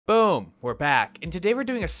We're back, and today we're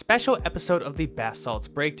doing a special episode of the Bath Salts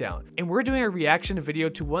Breakdown, and we're doing a reaction video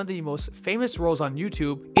to one of the most famous roles on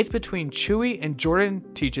YouTube. It's between Chewy and Jordan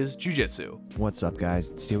Teaches Jiu-Jitsu. What's up, guys?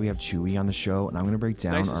 Today we have Chewy on the show, and I'm going to break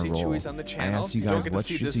down our role. Chewy's on the channel. I asked you guys what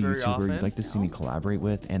Jiu-Jitsu YouTuber you'd like to see me collaborate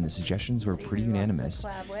with, and the suggestions were pretty unanimous.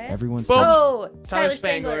 Everyone said, Tyler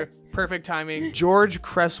Spangler. Perfect timing. George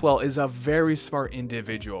Cresswell is a very smart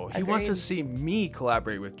individual. He wants to see me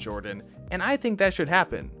collaborate with Jordan, and I think that should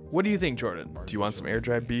happen. What do you think, Jordan? Do you want some air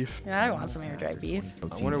dried beef? Yeah, I want some air dried beef.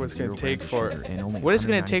 I wonder what's gonna take for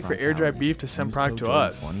air dried beef to send product to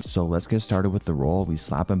us. So let's get started with the roll. We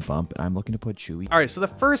slap and bump, and I'm looking to put Chewy. All right, so the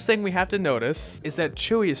first thing we have to notice is that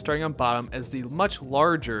Chewy is starting on bottom as the much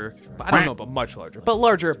larger, I don't know about much larger, but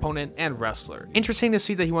larger opponent and wrestler. Interesting to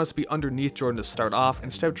see that he wants to be underneath Jordan to start off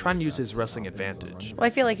instead of trying to use his wrestling advantage. Well, I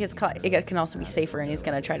feel like it can also be safer, and he's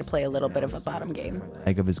gonna try to play a little bit of a bottom game.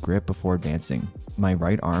 Leg of his grip before advancing. My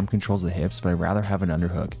right arm controls the hips, but I'd rather have an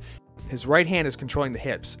underhook. His right hand is controlling the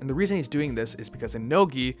hips, and the reason he's doing this is because in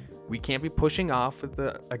no-gi, we can't be pushing off with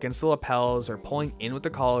against the lapels or pulling in with the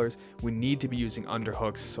collars. We need to be using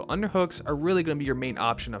underhooks. So underhooks are really going to be your main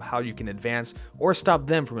option of how you can advance or stop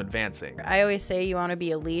them from advancing. I always say you want to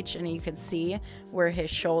be a leech, and you can see where his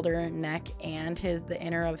shoulder, neck, and the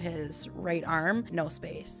inner of his right arm, no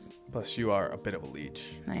space. Plus, you are a bit of a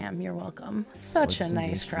leech. I am. You're welcome. Such a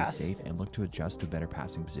nice cross. Safe and look to adjust to a better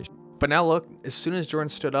passing position. But now look, as soon as Jordan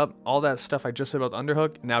stood up, all that stuff I just said about the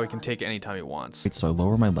underhook, now he can take it anytime he wants. So I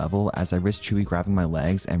lower my level as I risk Chewy grabbing my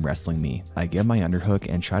legs and wrestling me. I get my underhook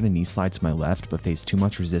and try to knee slide to my left, but face too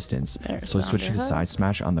much resistance. So I switched to the side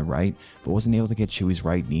smash on the right, but wasn't able to get Chewy's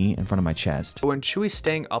right knee in front of my chest. But when Chewy's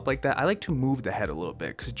staying up like that, I like to move the head a little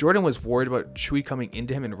bit, because Jordan was worried about Chewy coming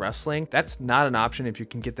into him in wrestling. That's not an option if you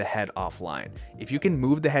can get the head offline. If you can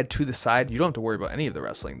move the head to the side, you don't have to worry about any of the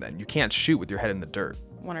wrestling then. You can't shoot with your head in the dirt.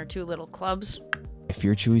 One or two little clubs. I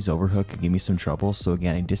fear Chewy's overhook could give me some trouble, so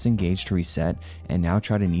again I disengage to reset and now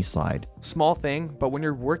try to knee slide. Small thing, but when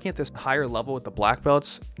you're working at this higher level with the black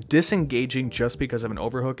belts, disengaging just because of an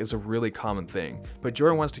overhook is a really common thing. But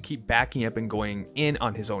Jordan wants to keep backing up and going in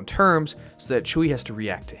on his own terms so that Chewy has to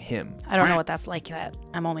react to him. I don't know what that's like yet.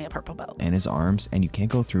 I'm only a purple belt. And his arms, and you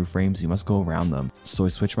can't go through frames, you must go around them. So I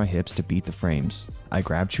switch my hips to beat the frames. I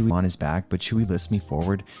grab Chewy on his back, but Chewy lifts me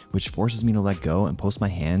forward, which forces me to let go and post my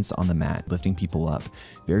hands on the mat, lifting people up.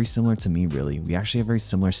 Very similar to me, really. We actually have very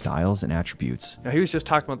similar styles and attributes. Now, he was just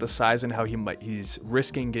talking about the size and how he's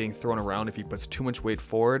risking getting thrown around if he puts too much weight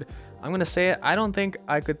forward. I'm going to say it, I don't think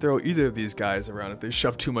I could throw either of these guys around if they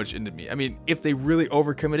shove too much into me. I mean, if they really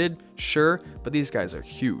overcommitted, sure, but these guys are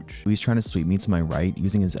huge. He's trying to sweep me to my right,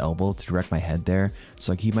 using his elbow to direct my head there,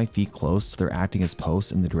 so I keep my feet close so they're acting as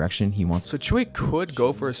posts in the direction he wants. So Chewy could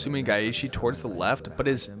go for a Sumigaishi towards the left, but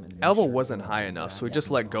his elbow wasn't high enough, so he just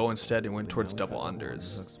let go instead and went towards double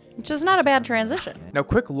unders. Which is not a bad transition. Now,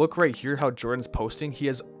 quick look right here how Jordan's posting. He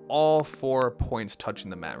has all 4 points touching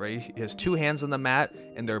the mat, right? He has 2 hands on the mat,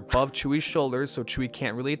 and they're above Chewy's shoulders, so Chewy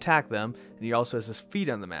can't really attack them, and he also has his feet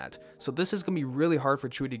on the mat. So this is going to be really hard for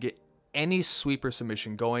Chewy to get any sweeper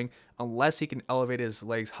submission going unless he can elevate his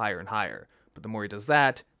legs higher and higher. But the more he does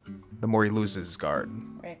that, the more he loses his guard.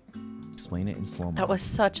 Right. Explain it in slow-mo. That was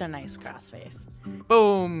such a nice crossface.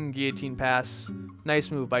 Boom! Guillotine pass.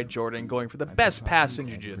 Nice move by Jordan, going for the best pass in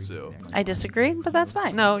Jiu-Jitsu. I disagree, but that's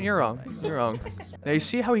fine. No, you're wrong. You're wrong. Now, you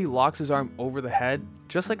see how he locks his arm over the head?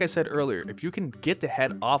 Just like I said earlier, if you can get the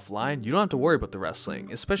head offline, you don't have to worry about the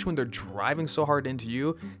wrestling. Especially when they're driving so hard into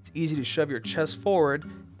you, it's easy to shove your chest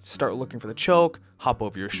forward, start looking for the choke, hop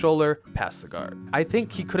over your shoulder, pass the guard. I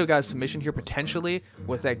think he could have got a submission here potentially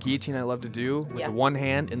with that guillotine I love to do with the one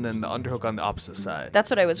hand and then the underhook on the opposite side. That's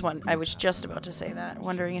what I was just about to say that.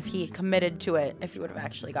 Wondering if he committed to it, if he would have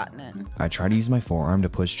actually gotten it. I try to use my forearm to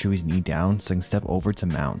push Chewy's knee down so I can step over to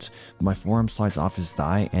mount. But my forearm slides off his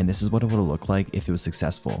thigh, and this is what it would have looked like if it was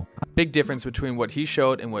successful. Big difference between what he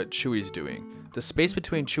showed and what Chewy's doing. The space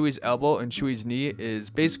between Chewy's elbow and Chewy's knee is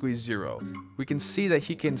basically 0. We can see that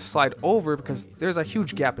he can slide over because there's a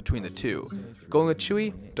huge gap between the two. Going with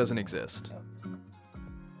Chewy doesn't exist.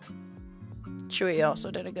 Chewy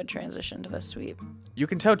also did a good transition to the sweep. You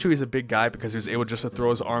can tell Chewy's a big guy because he was able just to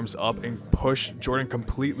throw his arms up and push Jordan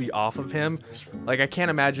completely off of him. Like, I can't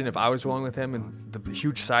imagine if I was rolling with him and the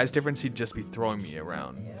huge size difference, he'd just be throwing me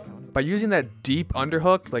around. By using that deep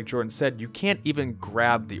underhook, like Jordan said, you can't even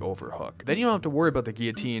grab the overhook. Then you don't have to worry about the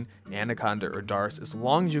guillotine, anaconda, or darce as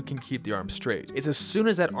long as you can keep the arm straight. It's as soon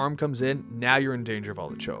as that arm comes in, now you're in danger of all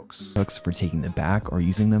the chokes. Hooks for taking the back or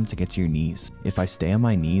using them to get to your knees. If I stay on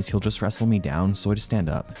my knees, he'll just wrestle me down, so I just stand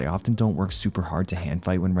up. I often don't work super hard to hand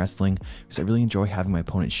fight when wrestling because I really enjoy having my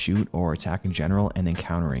opponent shoot or attack in general and then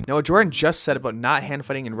countering. Now what Jordan just said about not hand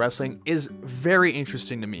fighting in wrestling is very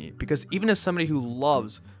interesting to me, because even as somebody who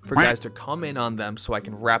loves for guys to come in on them so I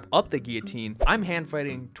can wrap up the guillotine, I'm hand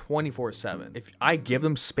fighting 24/7. If I give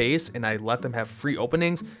them space and I let them have free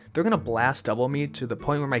openings, they're gonna blast double me to the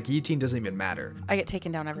point where my guillotine doesn't even matter. I get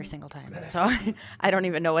taken down every single time, so I don't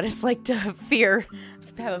even know what it's like to have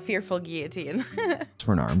a fearful guillotine.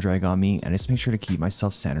 For an arm drag on me, and I just make sure to keep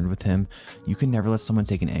myself centered with him. You can never let someone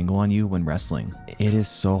take an angle on you when wrestling. It is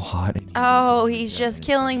so hot. Oh, he's just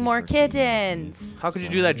killing more kittens. How could you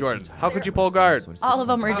do that, Jordan? How could you pull guard? All of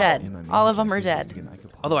them are dead. All of them are dead.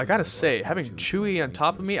 Although I gotta say, having Chewy on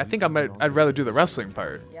top of me, I think I'd rather do the wrestling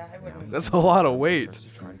part. Yeah, I wouldn't. That's a lot of weight.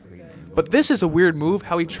 But this is a weird move,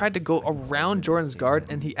 how he tried to go around Jordan's guard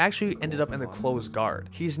and he actually ended up in the closed guard.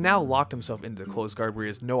 He's now locked himself into the closed guard where he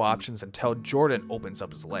has no options until Jordan opens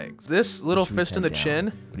up his legs. This little fist in the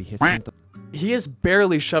chin, he is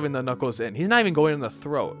barely shoving the knuckles in. He's not even going in the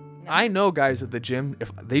throat. I know guys at the gym,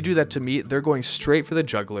 if they do that to me, they're going straight for the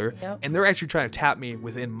jugular, and they're actually trying to tap me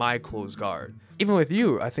within my closed guard. Even with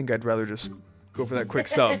you, I think I'd rather just go for that quick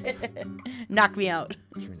sub. Knock me out.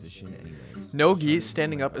 No gi,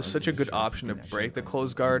 standing up is such a good option to break the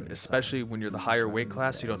closed guard, especially when you're the higher weight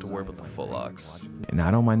class, you don't have to worry about the footlocks. And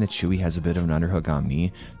I don't mind that Chewy has a bit of an underhook on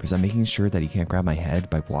me because I'm making sure that he can't grab my head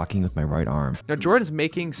by blocking with my right arm. Now Jordan's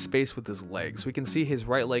making space with his legs. We can see his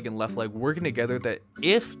right leg and left leg working together, that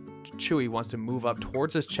if Chewy wants to move up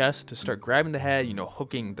towards his chest to start grabbing the head, you know,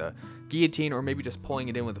 hooking the guillotine, or maybe just pulling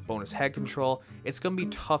it in with a bonus head control, it's going to be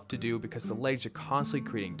tough to do because the legs are constantly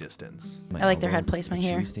creating distance. I like their head placement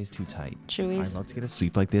here. Chewy stays too tight. Chewy's. I'd love to get a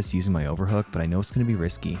sweep like this using my overhook, but I know it's going to be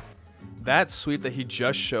risky. That sweep that he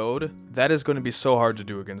just showed, that is going to be so hard to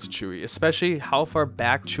do against Chewy, especially how far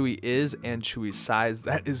back Chewy is and Chewy's size.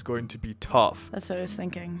 That is going to be tough. That's what I was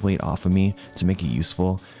thinking. Weight off of me to make it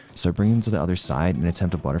useful, so I bring him to the other side and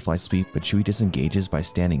attempt a butterfly sweep, but Chewy disengages by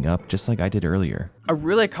standing up just like I did earlier. A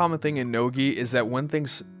really common thing in no-gi is that when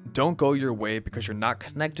things don't go your way because you're not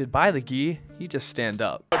connected by the gi, you just stand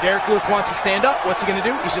up. Derek Lewis wants to stand up. What's he going to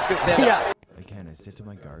do? He's just going to stand up. Again, I sit to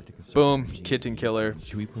my guard to conserve Boom, energy. kitten killer.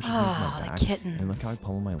 Chewy pushes me with my back, kittens. and look how I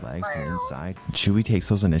pummel my legs to the inside. Chewy takes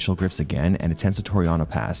those initial grips again and attempts a Toriano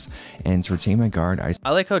pass, and to retain my guard,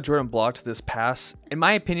 I like how Jordan blocked this pass. In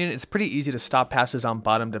my opinion, it's pretty easy to stop passes on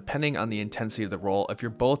bottom depending on the intensity of the roll. If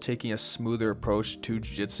you're both taking a smoother approach to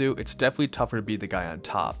Jiu-Jitsu, it's definitely tougher to be the guy on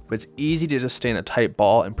top. But it's easy to just stay in a tight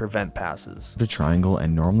ball and prevent passes. the triangle,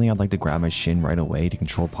 and normally I'd like to grab my shin right away to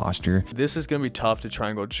control posture. This is going to be tough to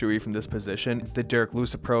triangle Chewy from this position. The Derek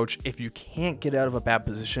Lewis approach, if you can't get out of a bad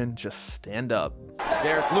position, just stand up.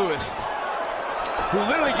 Derek Lewis, who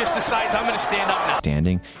literally just decides, I'm going to stand up now.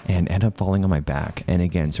 Standing and end up falling on my back. And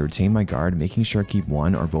again, to retain my guard, making sure I keep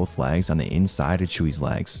one or both legs on the inside of Chewy's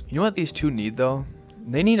legs. You know what these two need though?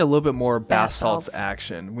 They need a little bit more bath salts salts.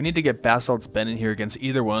 action. We need to get bath salts Ben in here against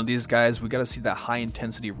either one of these guys. We got to see that high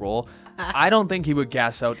intensity roll. I don't think he would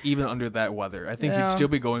gas out even under that weather. I think he'd No. still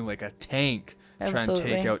be going like a tank trying to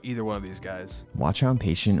Absolutely. take out either one of these guys. Watch how I'm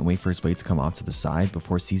patient and wait for his weight to come off to the side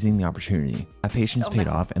before seizing the opportunity. That patience paid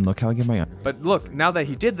off, and look how I get my... But look, now that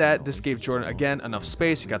he did that, this gave Jordan, again, enough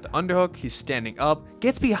space. He got the underhook. He's standing up,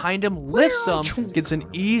 gets behind him, lifts him, gets an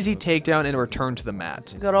easy takedown and a return to the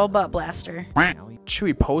mat. Good old butt blaster.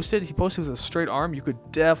 Chewy posted. He posted with a straight arm. You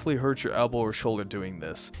could definitely hurt your elbow or shoulder doing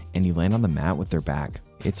this. And you land on the mat with their back.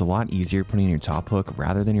 It's a lot easier putting in your top hook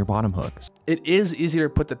rather than your bottom hook. It is easier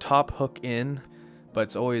to put the top hook in, but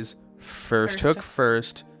it's always first hook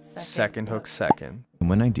first, second hook second. And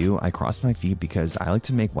when I do, I cross my feet because I like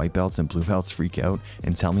to make white belts and blue belts freak out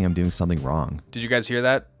and tell me I'm doing something wrong. Did you guys hear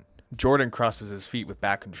that? Jordan crosses his feet with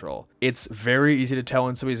back control. It's very easy to tell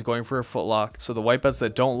when somebody's going for a footlock. So the white belts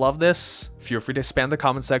that don't love this, feel free to spam the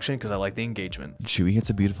comment section because I like the engagement. Chewy hits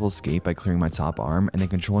a beautiful escape by clearing my top arm and then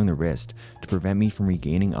controlling the wrist to prevent me from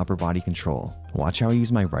regaining upper body control. Watch how I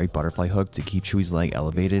use my right butterfly hook to keep Chewy's leg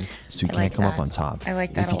elevated so he can't like come up that. on top. I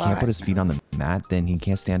like that If he a can't lot. put his feet on the mat, then he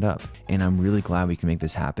can't stand up. And I'm really glad we can make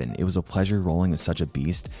this happen. It was a pleasure rolling with such a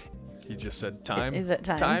beast. He just said time. Is it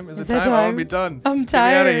time? Time? Is it Is it time? I want to time? be done. I'm Get me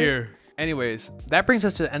out of tired. here. Anyways, that brings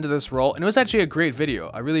us to the end of this roll, and it was actually a great video.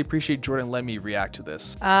 I really appreciate Jordan letting me react to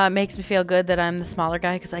this. Makes me feel good that I'm the smaller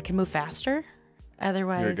guy because I can move faster.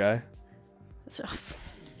 Otherwise, You're a guy. So,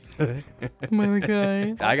 My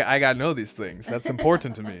guy. I gotta know these things. That's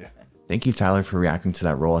important to me. Thank you, Tyler, for reacting to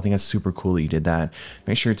that roll. I think that's super cool that you did that.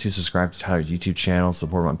 Make sure to subscribe to Tyler's YouTube channel,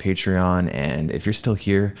 support him on Patreon, and if you're still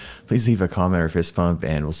here, please leave a comment or fist bump,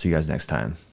 and we'll see you guys next time.